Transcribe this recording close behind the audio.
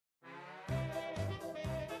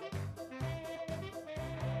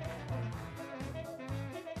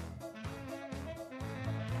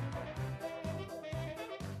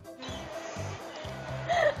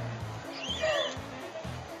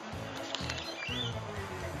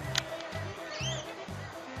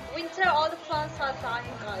start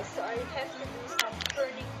dying, guys, so I have to do some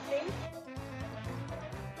turning thing.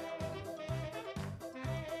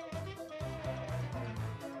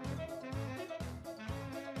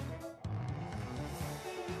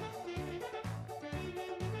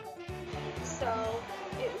 So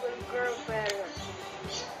it will grow better.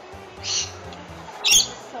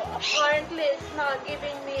 So apparently it's not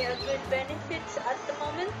giving me a good benefits at the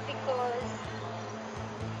moment because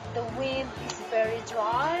the wind is very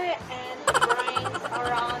dry and the brains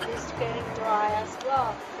around is getting dry as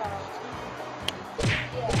well. So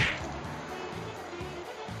yeah.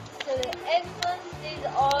 So the eggplants, these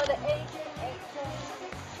are the Asian eggplants.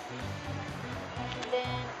 And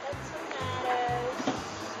then that's tomatoes.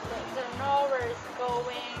 I don't know where it's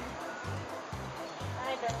going.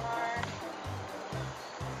 I don't know.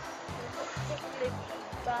 There's a thick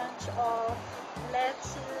bunch of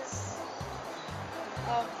lettuce.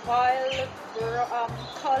 Violet,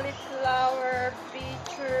 cauliflower,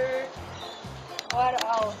 beetroot, what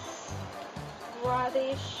else?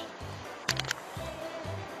 Radish.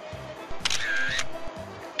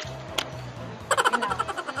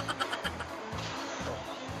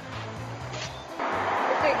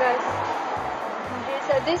 Okay guys,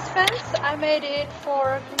 so this fence, I made it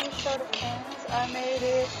for, can you show the fence? I made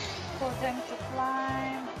it for them to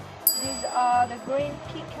climb. These are the green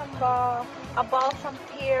cucumber, a balsam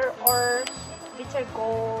pear or bitter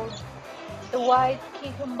gourd, the white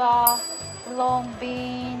cucumber, long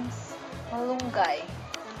beans, malunggay,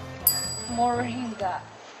 moringa.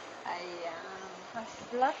 Has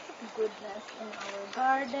lots of goodness in our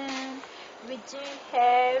garden. We do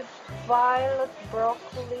have violet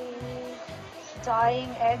broccoli, dying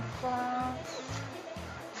eggplants,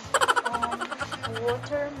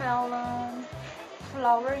 watermelon,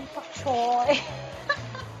 flowering pak choy,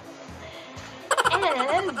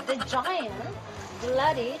 and the giant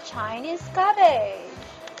bloody Chinese cabbage.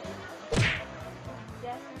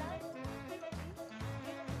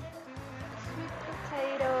 Sweet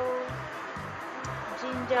potato,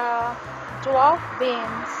 ginger, dwarf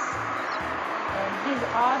beans, and these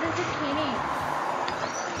are the zucchini.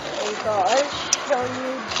 There you go, I'll show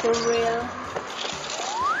you the real.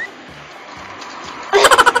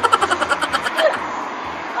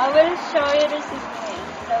 I will show you the zucchini.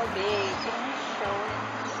 It's so big. Can you show it?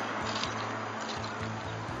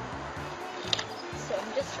 So I'm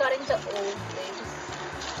just cutting the old things.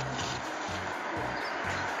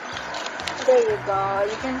 There you go.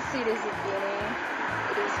 You can see the zucchini.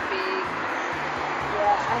 It is big.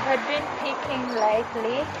 Yeah, I had been picking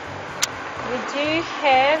lately. We do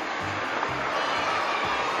have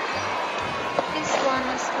this one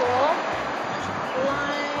as well.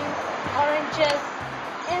 Lime, oranges,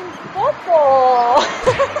 and purple.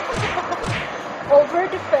 Over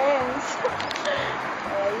the fence.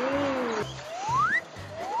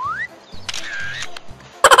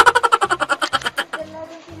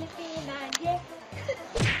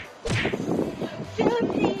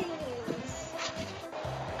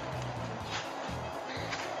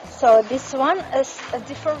 So this one is a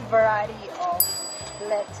different variety of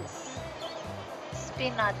lettuce,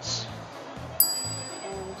 spinach,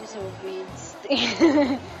 and just a weeds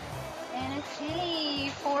thing. And a chili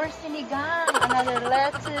for sinigang, another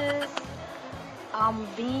lettuce,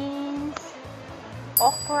 beans,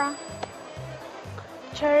 okra,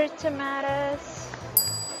 cherry tomatoes.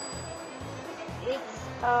 It's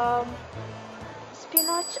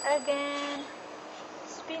spinach again.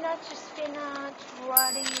 Spinach,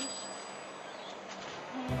 radish,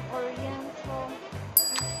 and oriental,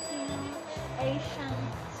 Asian.